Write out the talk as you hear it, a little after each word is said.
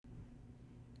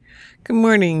Good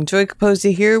morning. Joy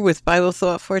Capozzi here with Bible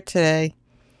Thought for today,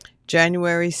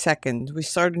 January 2nd. We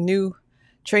start a new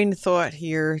train of thought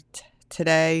here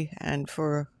today and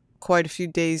for quite a few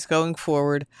days going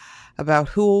forward about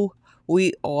who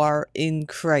we are in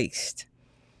Christ.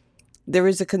 There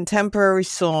is a contemporary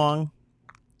song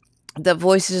that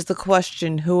voices the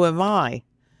question, "Who am I?"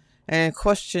 And a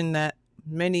question that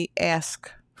many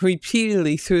ask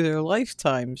repeatedly through their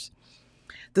lifetimes.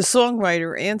 The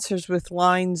songwriter answers with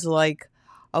lines like,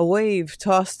 "A wave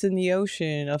tossed in the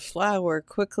ocean, a flower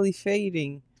quickly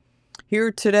fading,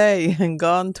 here today and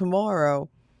gone tomorrow."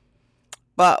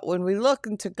 But when we look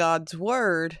into God's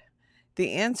Word,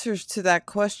 the answers to that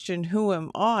question, "Who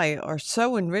am I?" are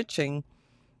so enriching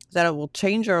that it will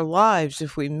change our lives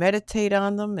if we meditate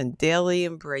on them and daily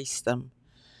embrace them.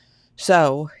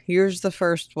 So, here's the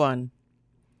first one.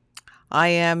 I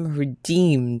am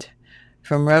redeemed.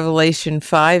 From Revelation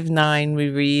 5:9 we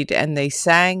read, "And they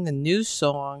sang a new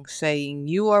song, saying,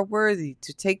 'You are worthy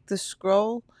to take the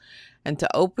scroll and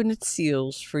to open its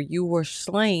seals, for you were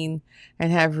slain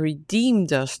and have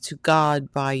redeemed us to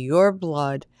God by your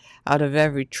blood out of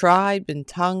every tribe and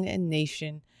tongue and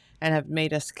nation, and have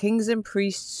made us kings and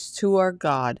priests to our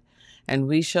God, and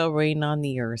we shall reign on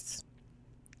the earth.'"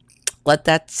 Let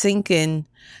that sink in.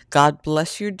 God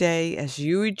bless your day as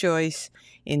you rejoice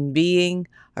in being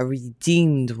a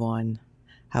redeemed one.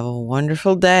 Have a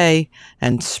wonderful day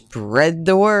and spread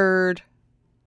the word.